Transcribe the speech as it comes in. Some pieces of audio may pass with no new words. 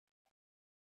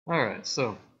Alright,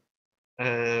 so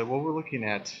what we're looking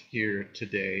at here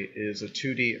today is a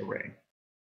 2D array.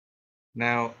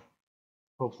 Now,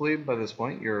 hopefully by this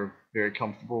point you're very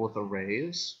comfortable with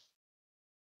arrays.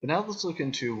 But now let's look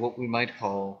into what we might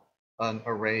call an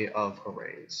array of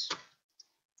arrays,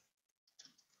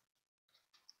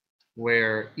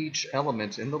 where each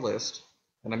element in the list,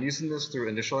 and I'm using this through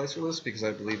initialize for list because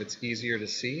I believe it's easier to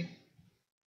see,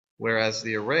 whereas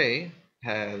the array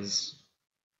has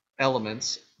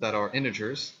elements that are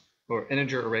integers, or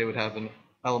integer array would have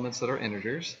elements that are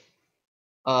integers.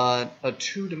 A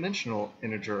two-dimensional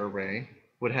integer array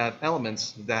would have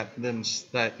elements that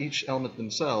each element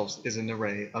themselves is an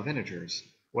array of integers,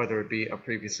 whether it be a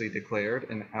previously declared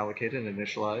and allocated and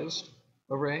initialized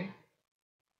array,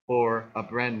 or a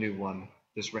brand new one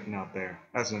just written out there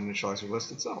as an initializer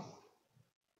list itself.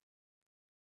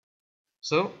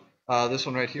 So this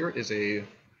one right here is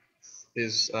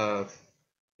a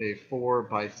 4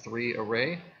 by 3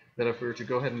 array that if we were to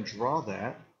go ahead and draw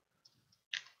that,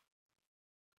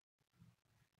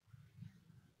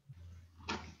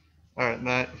 alright,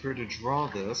 now if we were to draw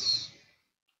this,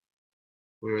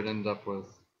 we would end up with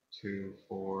 2,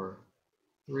 4,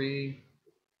 3,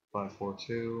 5, 4,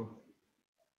 2.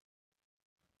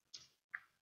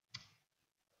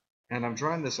 And I'm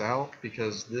drawing this out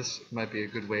because this might be a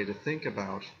good way to think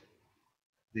about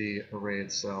the array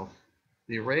itself.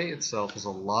 The array itself is a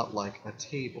lot like a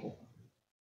table,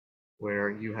 where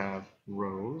you have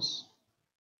rows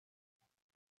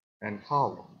and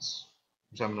columns,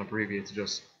 which I'm going to abbreviate to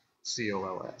just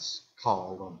COLS,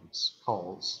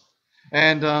 calls.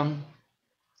 And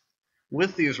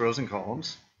with these rows and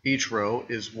columns, each row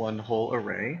is one whole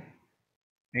array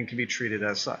and can be treated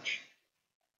as such.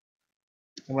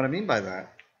 And what I mean by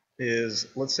that is,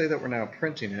 let's say that we're now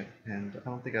printing it, and I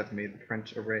don't think I've made the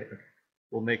print array.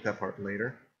 We'll make that part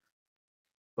later.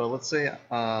 But let's say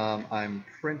I'm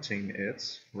printing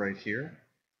it right here.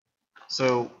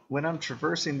 So when I'm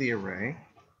traversing the array,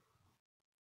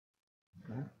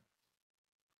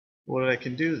 what I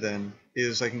can do then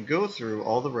is I can go through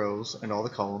all the rows and all the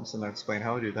columns, and I'll explain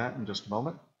how I do that in just a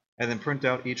moment, and then print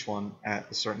out each one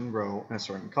at a certain row and a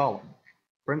certain column.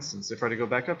 For instance, if I were to go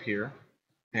back up here,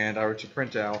 and I were to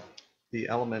print out the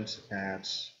element at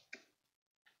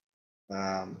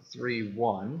 3,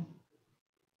 1,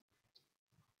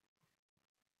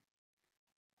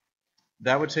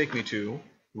 that would take me to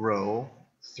row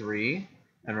 3.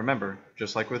 And remember,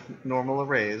 just like with normal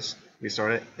arrays, we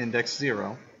start at index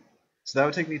 0. So that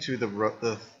would take me to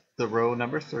the row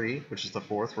number 3, which is the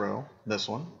 4th row, this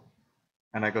one.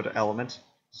 And I go to element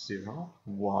 0,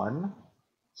 1.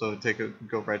 So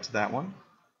go right to that one.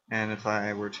 And if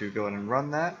I were to go ahead and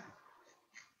run that,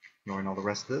 ignoring all the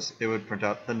rest of this, it would print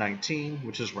out the 19,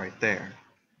 which is right there.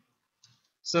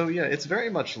 So yeah, it's very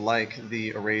much like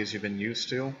the arrays you've been used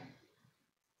to,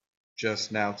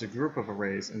 just now it's a group of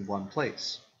arrays in one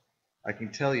place. I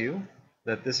can tell you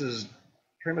that this is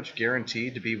pretty much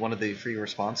guaranteed to be one of the free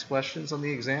response questions on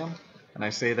the exam, and I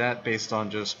say that based on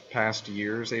just past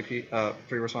years free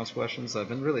response questions that have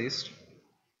been released.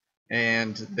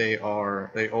 And they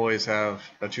always have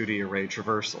a 2D array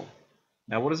traversal.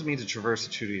 Now, what does it mean to traverse a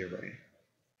 2D array?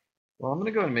 Well, I'm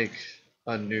going to go and make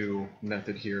a new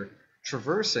method here.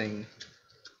 Traversing,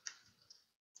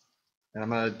 and I'm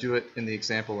going to do it in the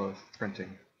example of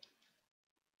printing.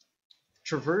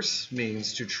 Traverse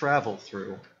means to travel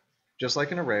through. Just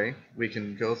like an array, we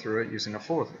can go through it using a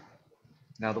for loop.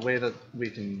 Now, the way that we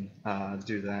can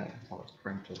do that, I'll call it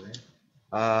print array.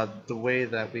 The way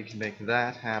that we can make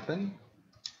that happen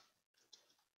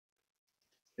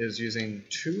is using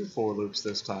 2 for loops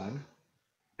this time.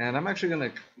 And I'm actually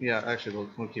going to,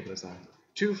 we'll keep it as that.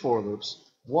 2 for loops.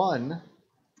 One,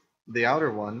 the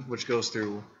outer one, which goes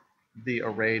through the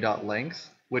array.length,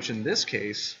 which in this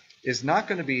case is not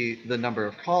going to be the number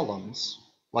of columns,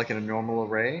 like in a normal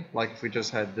array, like if we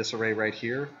just had this array right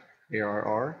here,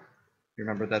 ARR. You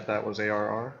remember that was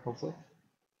ARR, hopefully?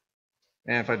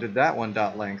 And if I did that one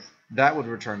 .length, that would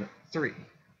return 3.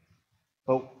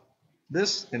 But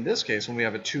in this case, when we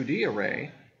have a 2D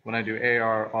array, when I do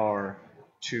ARR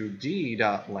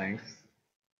 2D.length,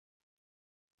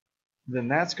 then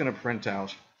that's going to print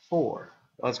out 4.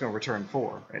 Well, it's going to return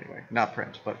 4 anyway, not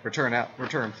print, but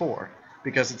return 4,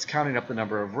 because it's counting up the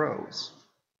number of rows.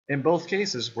 In both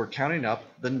cases, we're counting up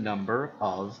the number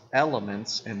of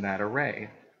elements in that array,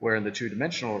 where in the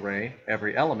two-dimensional array,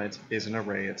 every element is an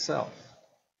array itself.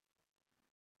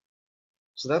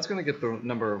 So that's going to get the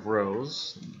number of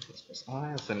rows.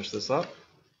 I'll finish this up.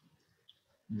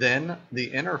 Then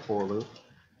the inner for loop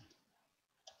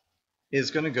is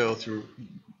going to go through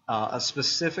a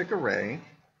specific array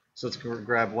So it's going to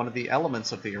grab one of the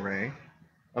elements of the array,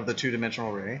 of the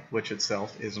two-dimensional array, which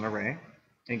itself is an array,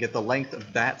 and get the length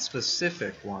of that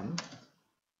specific one.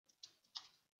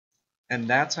 And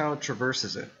that's how it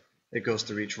traverses it. It goes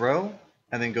through each row,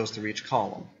 and then goes through each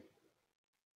column.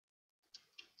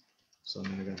 So I'm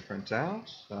going to go and print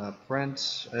out,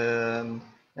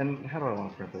 and how do I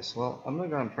want to print this? Well, I'm going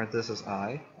to go and print this as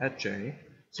I at j.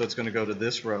 So it's going to go to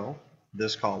this row,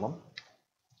 this column.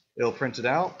 It'll print it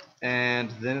out,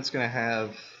 and then it's going to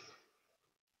have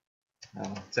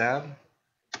tab,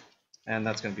 and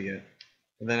that's going to be it.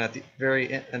 And then at the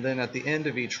at the end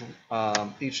of each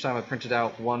time I printed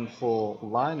out one full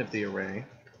line of the array,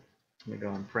 let me go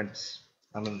and print.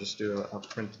 I'm going to just do a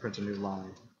print a new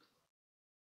line.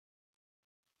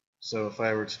 So if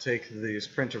I were to take these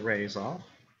print arrays off,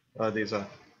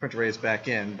 print arrays back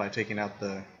in by taking out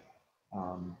the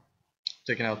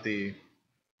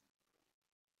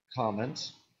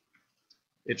comment,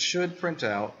 it should print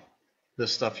out the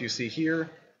stuff you see here,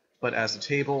 but as a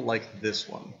table like this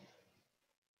one.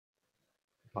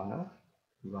 File,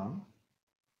 run.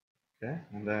 Okay,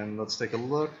 and then let's take a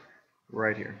look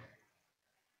right here.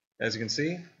 As you can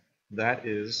see, that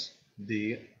is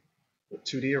the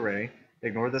 2D array.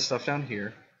 Ignore this stuff down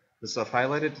here. The stuff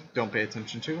highlighted, don't pay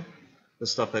attention to. The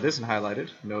stuff that isn't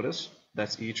highlighted, notice,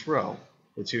 that's each row.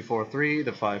 The 2, 4, 3,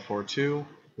 the 5, 4, 2,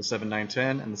 the 7, 9,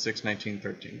 10, and the 6, 19,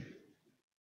 13.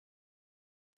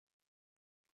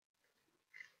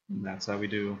 And that's how we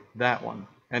do that one.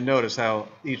 And notice how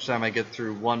each time I get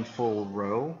through one full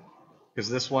row, because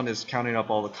this one is counting up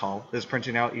all the is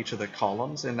printing out each of the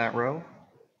columns in that row,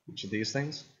 each of these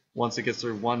things. Once it gets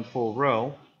through one full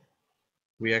row,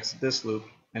 we exit this loop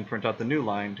and print out the new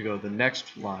line to go to the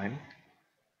next line,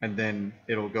 and then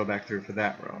it'll go back through for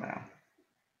that row now.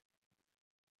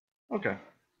 Okay,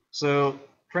 so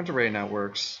print array now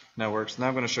works. Now I'm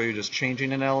going to show you just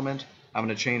changing an element. I'm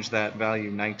going to change that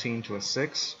value 19 to a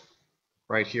 6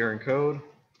 right here in code.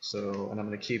 So, and I'm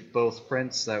going to keep both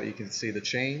prints so that you can see the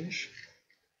change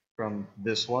from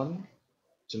this one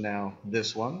to now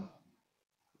this one,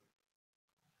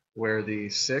 where the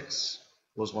 6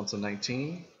 was once a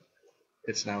 19.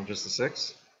 It's now just a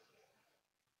 6.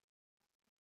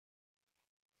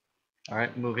 All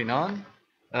right, moving on.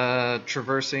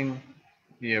 Traversing,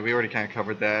 yeah, we already kind of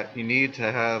covered that. You need to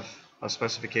have a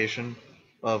specification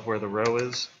of where the row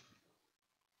is,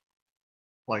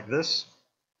 like this.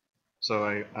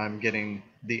 So I'm getting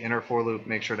the inner for loop,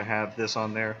 make sure to have this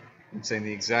on there, and saying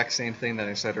the exact same thing that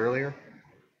I said earlier.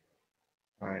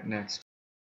 All right, next.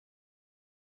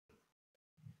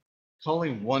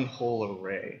 Calling one whole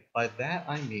array. By that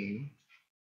I mean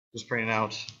just printing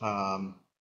out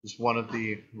just one of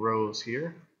the rows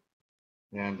here,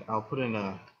 and I'll put in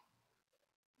a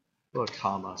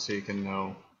comma so you can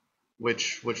know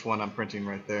which one I'm printing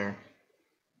right there,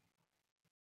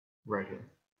 right here.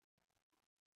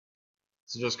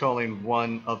 So just calling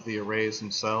one of the arrays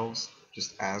themselves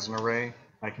just as an array,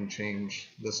 I can change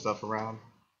this stuff around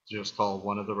to just call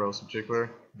one of the rows in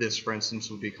particular. This, for instance,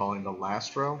 would be calling the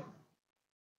last row.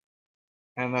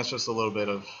 And that's just a little bit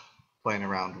of playing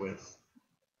around with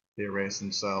the arrays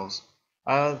themselves.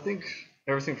 I think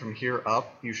everything from here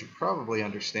up you should probably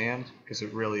understand, because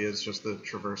it really is just the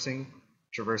traversing.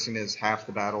 Traversing is half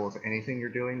the battle of anything you're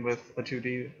doing with a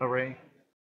 2D array.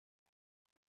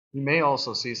 You may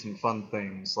also see some fun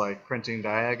things like printing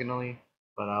diagonally,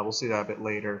 but we'll see that a bit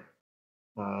later.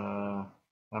 We'll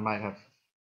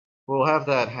have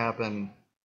that happen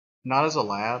not as a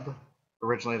lab.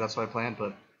 Originally that's what I planned,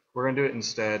 but we're going to do it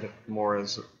instead more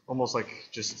as almost like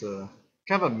just kind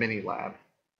of a mini lab.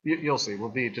 You'll see. We'll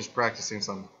be just practicing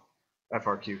some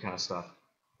FRQ kind of stuff.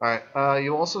 All right.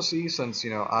 You'll also see, since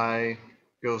I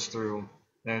goes through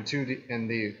in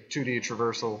the 2D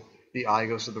traversal, the I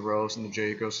goes to the rows and the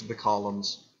J goes to the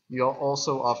columns. You'll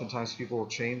also oftentimes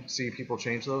see people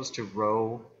change those to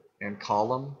row and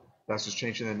column. That's just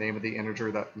changing the name of the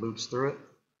integer that loops through it.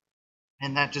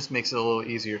 And that just makes it a little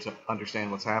easier to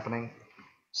understand what's happening.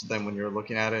 So then when you're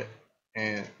looking at it,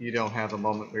 and you don't have a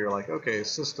moment where you're like, okay,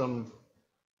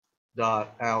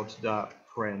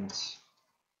 system.out.print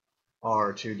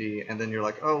R2D, and then you're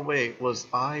like, oh wait, was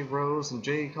I rows and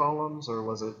J columns, or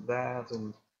was it that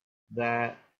and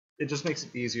that? It just makes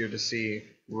it easier to see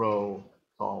row,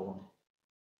 column.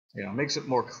 Makes it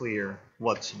more clear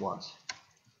what's what.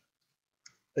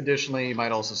 Additionally, you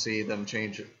might also see them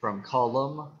change it from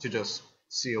column to just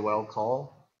COL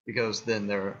call, because then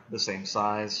they're the same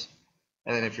size.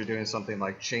 And then if you're doing something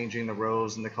like changing the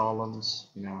rows and the columns,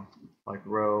 like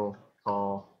row,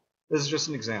 call. This is just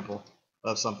an example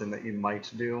of something that you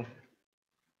might do.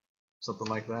 Something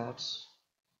like that.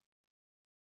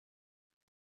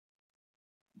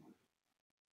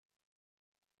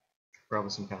 probably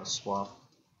some kind of swap.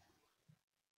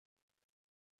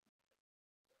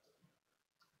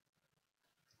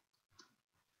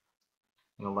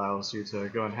 It allows you to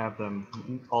go and have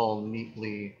them all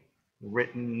neatly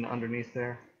written underneath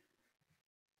there.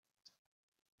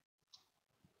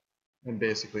 And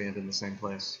basically end in the same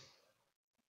place.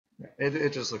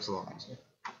 It just looks a little nicer.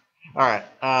 Alright,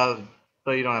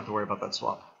 but you don't have to worry about that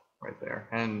swap right there.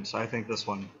 And I think this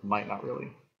one might not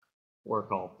really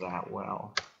work all that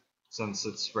well, since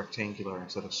it's rectangular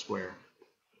instead of square.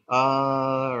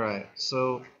 Alright,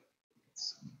 so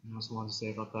what else I want to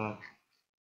say about that?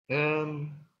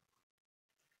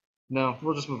 No,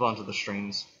 we'll just move on to the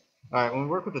strings. Alright, when we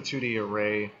work with a 2D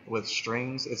array with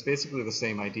strings, it's basically the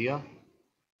same idea.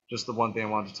 Just the one thing I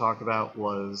wanted to talk about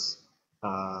was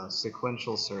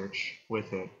sequential search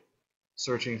with it.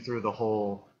 Searching through the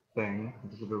whole thing,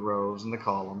 through the rows and the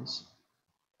columns,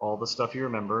 all the stuff you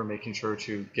remember, making sure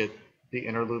to get the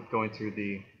inner loop going through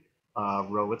the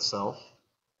row itself.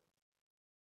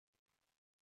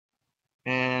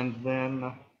 And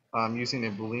then using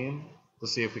a boolean to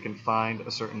see if we can find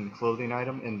a certain clothing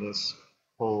item in this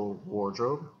whole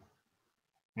wardrobe.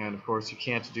 And of course you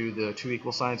can't do the two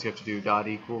equal signs, you have to do dot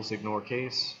equals ignore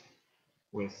case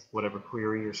with whatever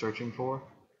query you're searching for,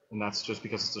 and that's just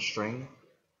because it's a string.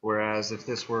 Whereas if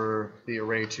this were the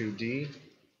array 2D,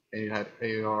 and you had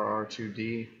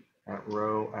arr2d at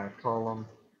row at column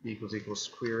equals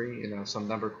query, some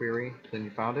number query, then you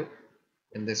found it.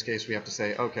 In this case, we have to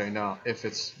say, okay, no, if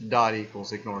it's dot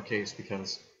equals ignore case,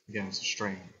 because again, it's a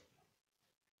string.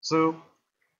 So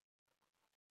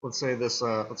let's say this.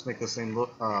 Let's make this thing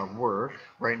work.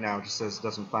 Right now, it just says it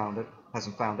hasn't found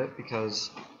it because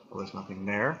there's nothing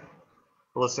there.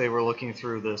 But let's say we're looking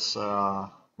through this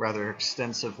rather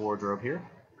extensive wardrobe here,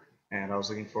 and I was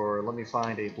looking for, let me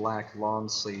find a black lawn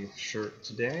sleeve shirt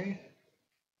today.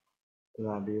 And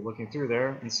I'd be looking through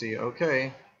there and see,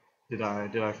 okay, did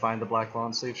I find the black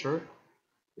lawn sleeve shirt?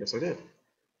 Yes, I did.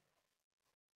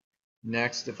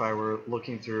 Next, if I were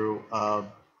looking through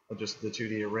just the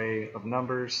 2D array of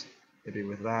numbers, it'd be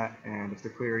with that, and if the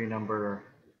query number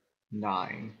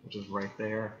 9, which is right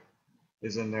there,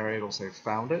 is in there, it'll say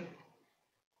found it.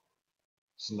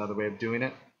 It's another way of doing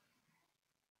it.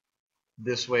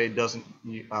 This way doesn't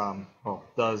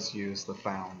does use the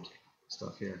found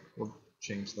stuff here. We'll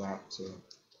change that to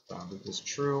found equals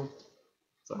true.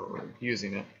 So we're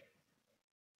using it,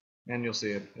 and you'll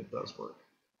see it does work.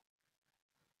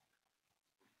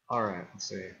 All right, let's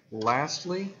see.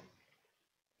 Lastly,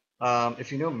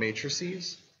 if you know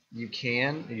matrices, you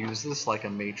can use this like a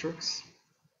matrix.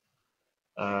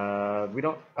 I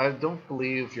don't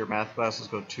believe your math classes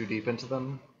go too deep into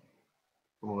them.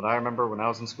 From what I remember when I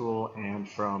was in school, and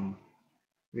from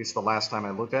at least the last time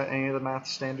I looked at any of the math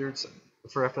standards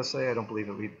for FSA, I don't believe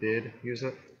that we did use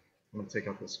it. I'm going to take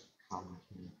out this comma.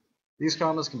 These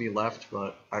commas can be left,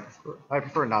 but I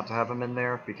prefer not to have them in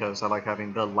there because I like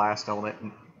having the last element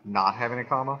not having a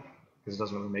comma, because it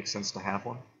doesn't really make sense to have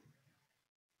one.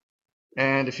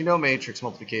 And if you know matrix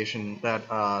multiplication, that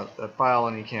file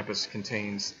on eCampus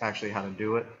contains actually how to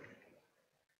do it.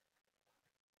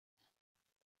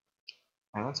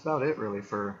 And that's about it really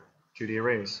for 2D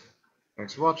arrays.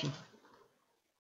 Thanks for watching.